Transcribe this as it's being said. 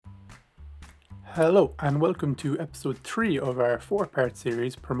Hello, and welcome to episode 3 of our 4-part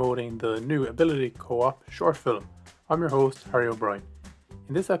series promoting the new Ability Co op short film. I'm your host, Harry O'Brien.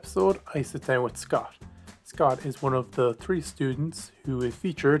 In this episode, I sit down with Scott. Scott is one of the 3 students who is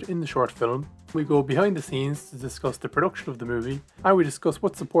featured in the short film. We go behind the scenes to discuss the production of the movie, and we discuss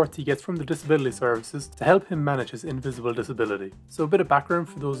what support he gets from the disability services to help him manage his invisible disability. So a bit of background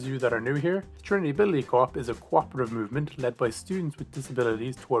for those of you that are new here. The Trinity Ability Co-op is a cooperative movement led by students with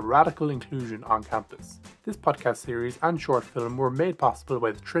disabilities toward radical inclusion on campus. This podcast series and short film were made possible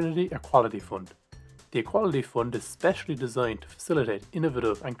by the Trinity Equality Fund. The Equality Fund is specially designed to facilitate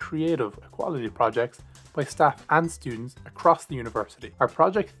innovative and creative equality projects by staff and students across the university. Our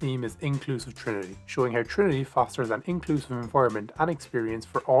project theme is Inclusive Trinity, showing how Trinity fosters an inclusive environment and experience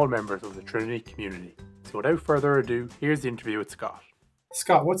for all members of the Trinity community. So without further ado, here's the interview with Scott.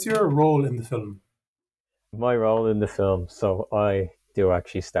 Scott, what's your role in the film? My role in the film, so I do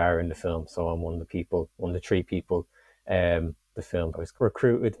actually star in the film, so I'm one of the 3 people. The film, I was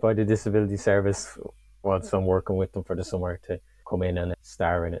recruited by the Disability Service whilst I'm working with them for the summer to come in and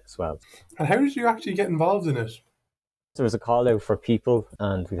star in it as well. And how did you actually get involved in it? There was a call out for people,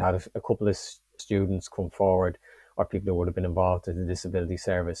 and we had a couple of students come forward, or people who would have been involved in the Disability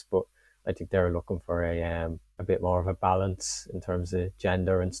Service, but I think they were looking for a bit more of a balance in terms of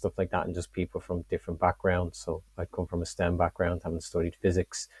gender and stuff like that, and just people from different backgrounds. So I'd come from a STEM background, having studied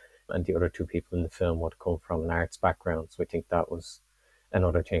physics, and the other 2 people in the film would come from an arts background. So I think that was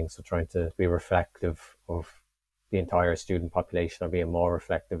another thing. So trying to be reflective of the entire student population, or being more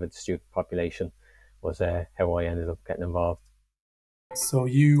reflective of the student population, was how I ended up getting involved. So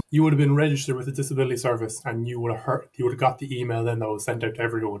you would have been registered with the Disability Service, and you would have got the email then that was sent out to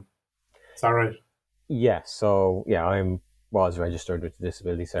everyone. Is that right? Yeah. So yeah, I was registered with the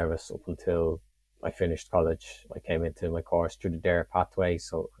Disability Service up until I finished college. I came into my course through the DARE pathway.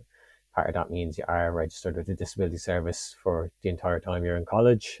 So part of that means you are registered with the Disability Service for the entire time you're in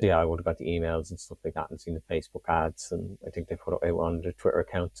college. Yeah, I would have got the emails and stuff like that, and seen the Facebook ads, and I think they put it out on their Twitter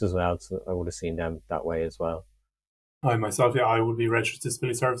accounts as well, so I would have seen them that way as well. I myself, I would be registered with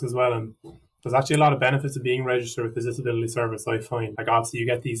Disability Service as well, and there's actually a lot of benefits of being registered with the Disability Service, I find. Like, obviously you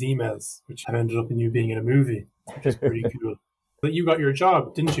get these emails, which have ended up in you being in a movie, which is pretty cool. But you got your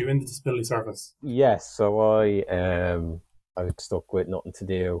job, didn't you, in the Disability Service? Yes, so I was stuck with nothing to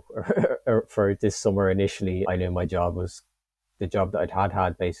do for this summer. Initially, I knew my job was the job that I'd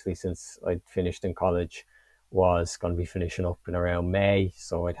had basically since I'd finished in college, was going to be finishing up in around May.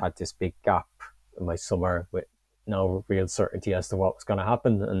 So I'd had this big gap in my summer with no real certainty as to what was going to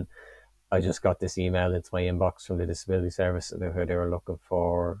happen. And I just got this email into my inbox from the Disability Service who they were looking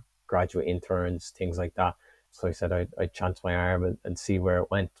for graduate interns, things like that. So I said I'd chance my arm and see where it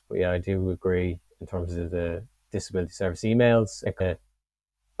went. But yeah, I do agree in terms of the Disability Service emails.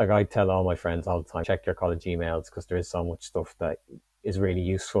 Like I tell all my friends all the time, check your college emails, because there is so much stuff that is really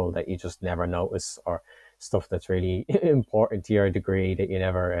useful that you just never notice, or stuff that's really important to your degree that you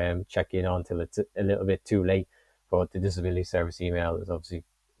never check in on till it's a little bit too late. But the Disability Service email is obviously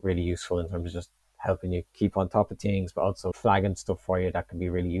really useful in terms of just helping you keep on top of things, but also flagging stuff for you that can be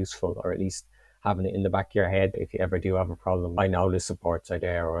really useful, or at least having it in the back of your head if you ever do have a problem. I know the supports are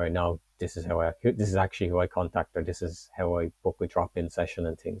there, or I know this is actually who I contact, or this is how I book a drop-in session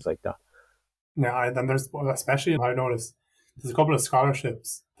and things like that. Yeah, and there's, especially I noticed, there's a couple of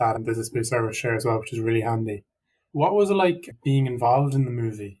scholarships that the Disability Service share as well, which is really handy. What was it like being involved in the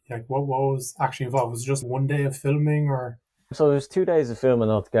movie? Like, what was actually involved? Was it just one day of filming, or? So there's 2 days of filming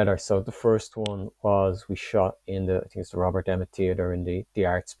altogether. So the first one was we shot in I think it's the Robert Emmett Theatre in the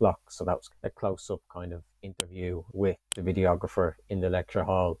arts block. So that was a close-up kind of interview with the videographer in the lecture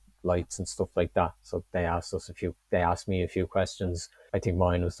hall, lights and stuff like that. So they asked me a few questions. I think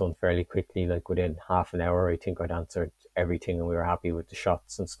mine was done fairly quickly, like within half an hour. I think I'd answered everything, and we were happy with the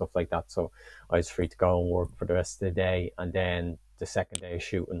shots and stuff like that. So I was free to go and work for the rest of the day. And then the second day of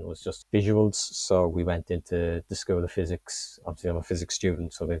shooting was just visuals. So we went into the School of Physics. Obviously, I'm a physics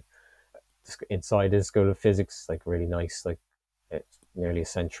student, so inside the School of Physics, like really nice, like it's nearly a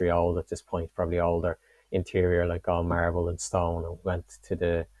century old at this point, probably older. Interior, like all marble and stone. And went to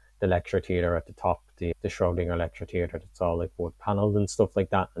the lecture theatre at the top, the Schrodinger lecture theatre. That's all like wood panelled and stuff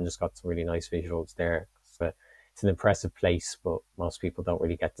like that, and just got some really nice visuals there. So it's an impressive place, but most people don't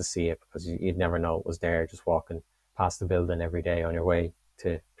really get to see it because you'd never know it was there just walking past the building every day on your way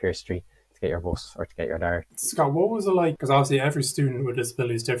to Pearse Street to get your bus or to get your dart. Scott, what was it like? Because obviously every student with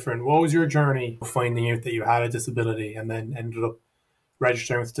disability is different. What was your journey of finding out that you had a disability and then ended up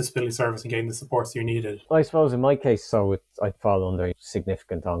registering with the disability service and getting the supports you needed? I suppose in my case, I'd fall under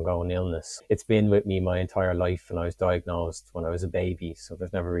significant ongoing illness. It's been with me my entire life, and I was diagnosed when I was a baby. So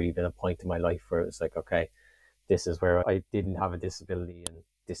there's never really been a point in my life where it was like, okay, this is where I didn't have a disability and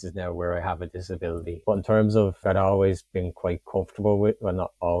this is now where I have a disability. But in terms of, I'd always been quite comfortable with, well,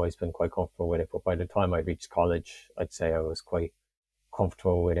 not always been quite comfortable with it, but by the time I reached college, I'd say I was quite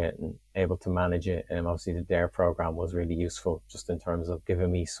comfortable with it and able to manage it. And obviously the DARE program was really useful just in terms of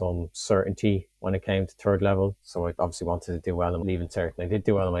giving me some certainty when it came to third level. So I obviously wanted to do well in Leaving Cert, and I did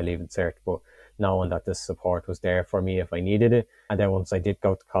do well in my Leaving Cert, but knowing that the support was there for me if I needed it. And then once I did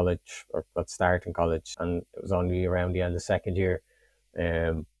go to college, or got started in college, and it was only around the end of second year,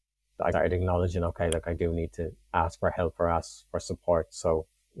 I started acknowledging, okay, like I do need to ask for help or ask for support. So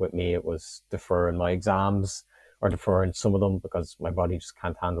with me, it was deferring my exams or deferring some of them because my body just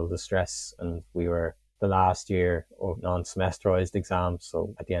can't handle the stress. And we were the last year of non-semesterized exams.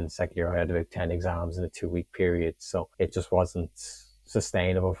 So at the end of the second year, I had about 10 exams in a 2-week period. So it just wasn't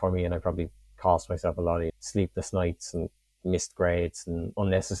sustainable for me. And I probably cost myself a lot of sleepless nights and missed grades and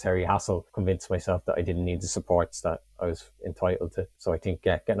unnecessary hassle, convinced myself that I didn't need the supports that I was entitled to. So I think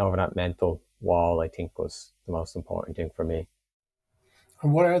getting over that mental wall, I think, was the most important thing for me.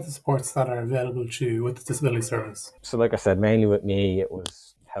 And what are the supports that are available to you with the disability service? So like I said, mainly with me, it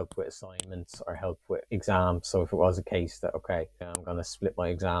was help with assignments or help with exams. So if it was a case that, okay, I'm going to split my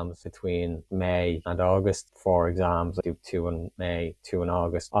exams between May and August, 4 exams, I do 2 in May, 2 in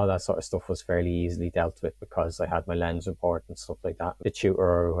August, all that sort of stuff was fairly easily dealt with because I had my LENS report and stuff like that. The tutor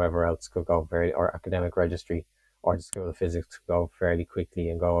or whoever else could go or academic registry or the School of Physics could go fairly quickly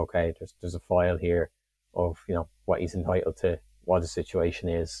and go, okay, there's a file here of, what he's entitled to, what the situation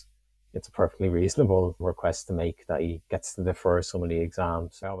is. It's a perfectly reasonable request to make that he gets to defer some of the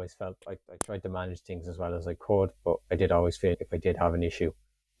exams. I always felt like I tried to manage things as well as I could, but I did always feel if I did have an issue,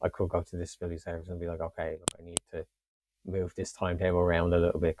 I could go to the disability service and be like, okay, look, I need to move this timetable around a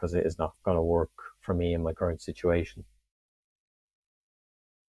little bit because it is not going to work for me in my current situation.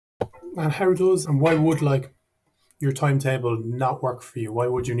 And why would your timetable not work for you? Why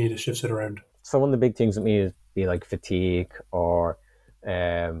would you need to shift it around? So one of the big things with me is be like fatigue or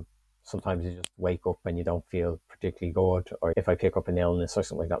sometimes you just wake up and you don't feel particularly good, or if I pick up an illness or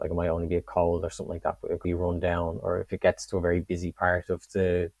something like that, like it might only be a cold or something like that, but it could be run down, or if it gets to a very busy part of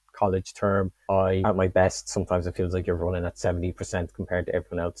the college term, at my best, sometimes it feels like you're running at 70% compared to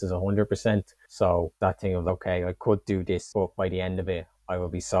everyone else's 100%. So that thing of, okay, I could do this, but by the end of it, I will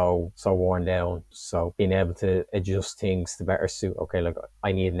be so worn down. So being able to adjust things to better suit, okay, like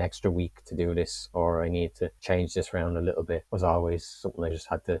I need an extra week to do this, or I need to change this around a little bit, was always something I just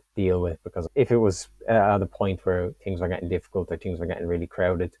had to deal with. Because if it was at a point where things were getting difficult or things were getting really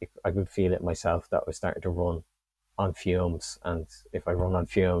crowded, I could feel it myself that I was starting to run on fumes. And if I run on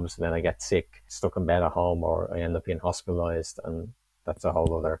fumes, then I get sick, stuck in bed at home, or I end up being hospitalized, and that's a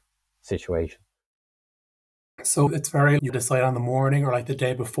whole other situation. So it's you decide on the morning or like the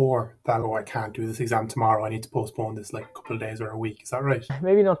day before that, I can't do this exam tomorrow, I need to postpone this like a couple of days or a week. Is that right?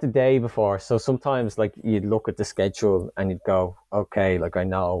 Maybe not the day before. So sometimes like you'd look at the schedule and you'd go, okay, like I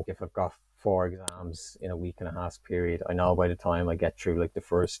know if I've got 4 exams in a week and a half period, I know by the time I get through like the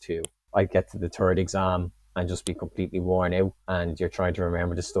first 2, I'd get to the 3rd exam and just be completely worn out, and you're trying to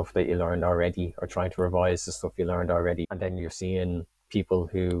remember the stuff that you learned already or trying to revise the stuff you learned already. And then you're seeing people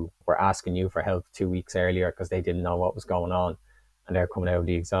who were asking you for help 2 weeks earlier because they didn't know what was going on, and they're coming out of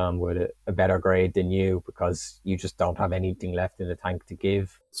the exam with a better grade than you because you just don't have anything left in the tank to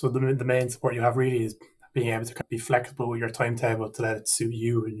give. So the main support you have really is being able to be flexible with your timetable to let it suit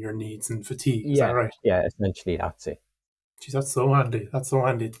you and your needs and fatigue. Is that right? Yeah, essentially that's it. Geez, that's so handy. That's so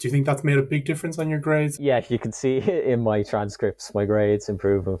handy. Do you think that's made a big difference on your grades? Yeah, you can see in my transcripts, my grades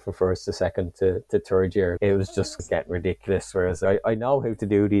improving from 1st to 2nd to 3rd year. It was just getting ridiculous. Whereas I know how to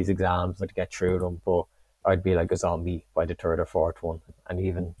do these exams, like to get through them, but I'd be like a zombie by the 3rd or 4th one. And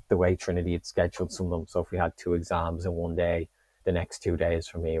even the way Trinity had scheduled some of them, so if we had 2 exams in one day, the next 2 days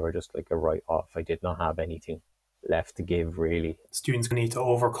for me were just like a write-off. I did not have anything left to give, really. Students need to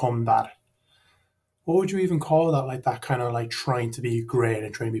overcome that. What would you even call that? Like that kind of like trying to be great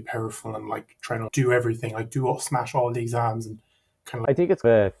and trying to be powerful and like trying to do everything, like smash all the exams and kind of. I think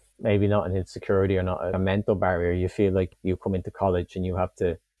it's maybe not an insecurity or not a mental barrier. You feel like you come into college and you have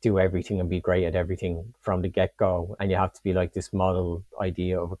to do everything and be great at everything from the get-go, and you have to be like this model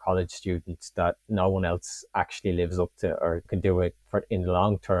idea of a college student that no one else actually lives up to or can do it for in the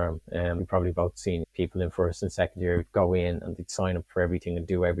long term. We've probably both seen people in 1st and 2nd year go in and they'd sign up for everything and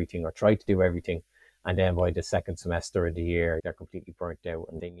do everything or try to do everything, and then by the 2nd semester of the year they're completely burnt out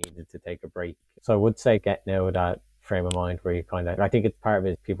and they needed to take a break. So I would say getting out of that frame of mind where you kind of, I think it's part of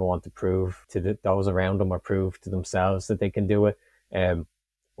it, people want to prove to those around them or prove to themselves that they can do it.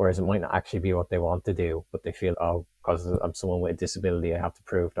 Whereas it might not actually be what they want to do, but they feel, oh, because I'm someone with a disability, I have to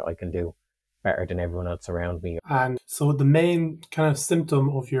prove that I can do better than everyone else around me. And so the main kind of symptom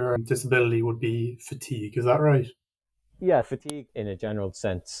of your disability would be fatigue, is that right? Yeah, fatigue in a general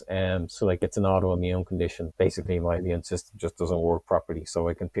sense. So like it's an autoimmune condition. Basically, my immune system just doesn't work properly, so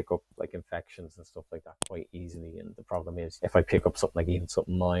I can pick up like infections and stuff like that quite easily. And the problem is, if I pick up something like even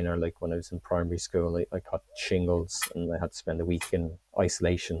something minor, like when I was in primary school, I caught shingles and I had to spend a week in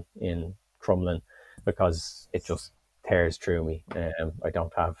isolation in Crumlin because it just tears through me. I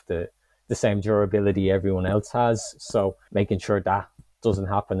don't have the same durability everyone else has, so making sure that doesn't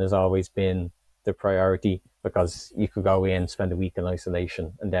happen has always been the priority, because you could go in, spend a week in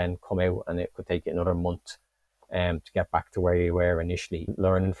isolation, and then come out and it could take you another month to get back to where you were initially.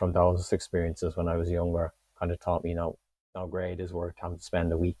 Learning from those experiences when I was younger kind of taught me, no grade is worth having to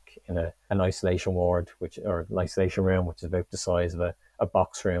spend a week in an isolation ward, or an isolation room, which is about the size of a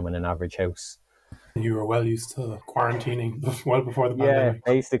box room in an average house. You were well used to quarantining well before the Yeah, pandemic.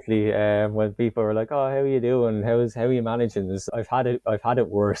 basically, when people are like, "Oh, how are you doing? How are you managing this?" I've had it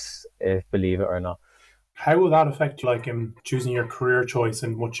worse, believe it or not. How will that affect you, like in choosing your career choice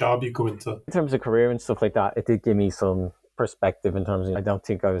and what job you go into? In terms of career and stuff like that, it did give me some perspective in terms of, I don't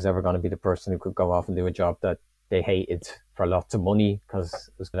think I was ever going to be the person who could go off and do a job that they hated for lots of money, because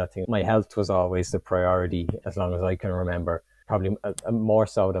I think my health was always the priority as long as I can remember. Probably more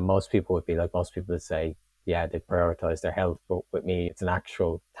so than most people would be. Like most people would say, yeah, they prioritize their health, but with me, it's an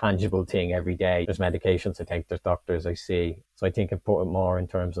actual tangible thing every day. There's medications I take, there's doctors I see. So I think I put it more in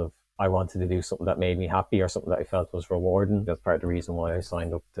terms of, I wanted to do something that made me happy or something that I felt was rewarding. That's part of the reason why I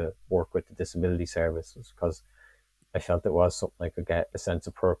signed up to work with the disability service, was because I felt it was something I could get a sense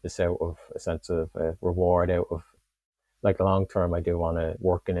of purpose out of, a sense of reward out of. Like long term, I do want to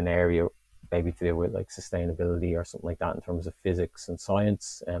work in an area maybe to do with like sustainability or something like that in terms of physics and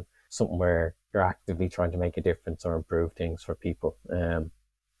science, and something where you're actively trying to make a difference or improve things for people. And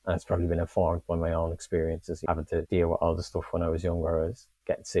it's probably been informed by my own experiences, having to deal with all the stuff when I was younger, as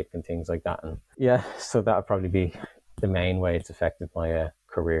getting sick and things like that. And yeah, so that would probably be the main way it's affected my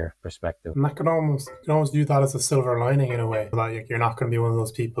career perspective. And that you can almost view that as a silver lining in a way. Like you're not going to be one of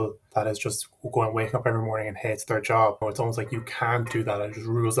those people that is just go and wake up every morning and hates their job. It's almost like you can't do that. It just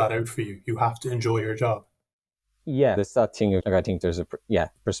rules that out for you. You have to enjoy your job. Yeah, there's that thing of, like, I think there's a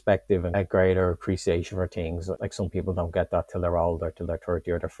perspective and a greater appreciation for things. Like some people don't get that till they're older, till they're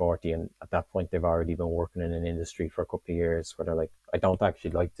 30 or they're 40, and at that point they've already been working in an industry for a couple of years where they're like, I don't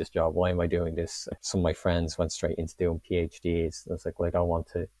actually like this job. Why am I doing this? Some of my friends went straight into doing PhDs. I was like, well, I don't want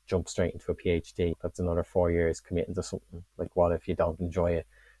to jump straight into a PhD. That's another 4 years committing to something. Like, what if you don't enjoy it?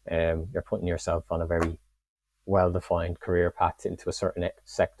 You're putting yourself on a very well-defined career path into a certain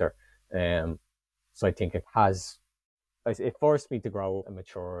sector. So I think it forced me to grow and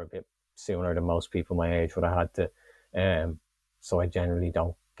mature a bit sooner than most people my age would have had to. So I generally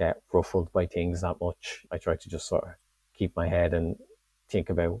don't get ruffled by things that much. I try to just sort of keep my head and think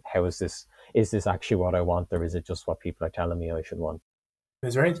about, is this actually what I want, or is it just what people are telling me I should want?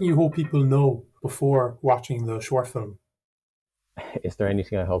 Is there anything you hope people know before watching the short film? Is there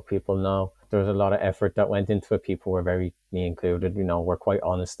anything I hope people know? There's a lot of effort that went into it. People were me included, we're quite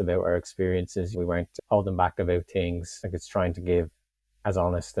honest about our experiences. We weren't holding back about things. Like, it's trying to give as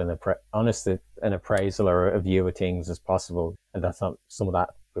honest an appraisal or a view of things as possible. And that's not, some of that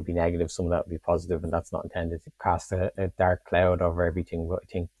would be negative, some of that would be positive, and that's not intended to cast a dark cloud over everything. But I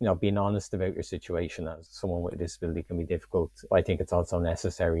think, being honest about your situation as someone with a disability can be difficult. But I think it's also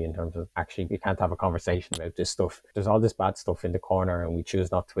necessary in terms of, actually, you can't have a conversation about this stuff. There's all this bad stuff in the corner and we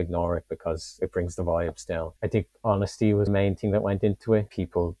choose not to ignore it because it brings the vibes down. I think honesty was the main thing that went into it.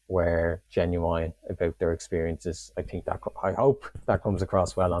 People were genuine about their experiences. I hope that comes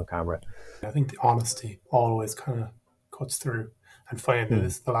across well on camera. I think the honesty always kind of cuts through. And finally,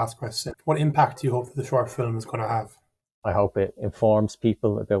 this is the last question. What impact do you hope that the short film is going to have? I hope it informs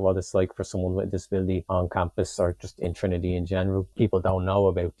people about what it's like for someone with a disability on campus, or just in Trinity in general. People don't know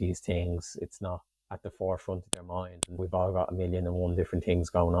about these things. It's not at the forefront of their mind. We've all got 1,000,001 different things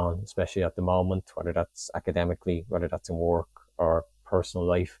going on, especially at the moment, whether that's academically, whether that's in work or personal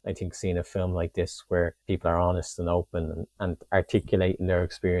life. I think seeing a film like this where people are honest and open and articulating their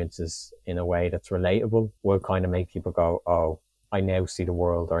experiences in a way that's relatable will kind of make people go, oh, I now see the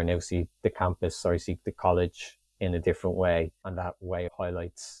world, or I now see the campus, or I see the college in a different way. And that way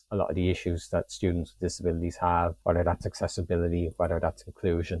highlights a lot of the issues that students with disabilities have, whether that's accessibility, whether that's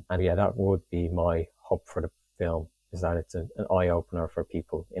inclusion. And yeah, that would be my hope for the film, is that it's an eye-opener for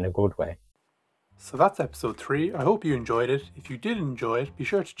people in a good way. So that's episode 3. I hope you enjoyed it. If you did enjoy it, be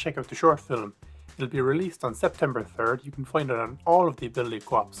sure to check out the short film. It'll be released on September 3rd. You can find it on all of the Ability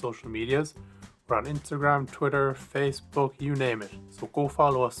Co-op social medias. We're on Instagram, Twitter, Facebook, you name it. So go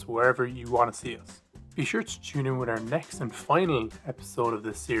follow us wherever you want to see us. Be sure to tune in with our next and final episode of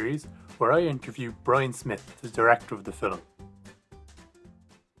this series, where I interview Brian Smith, the director of the film.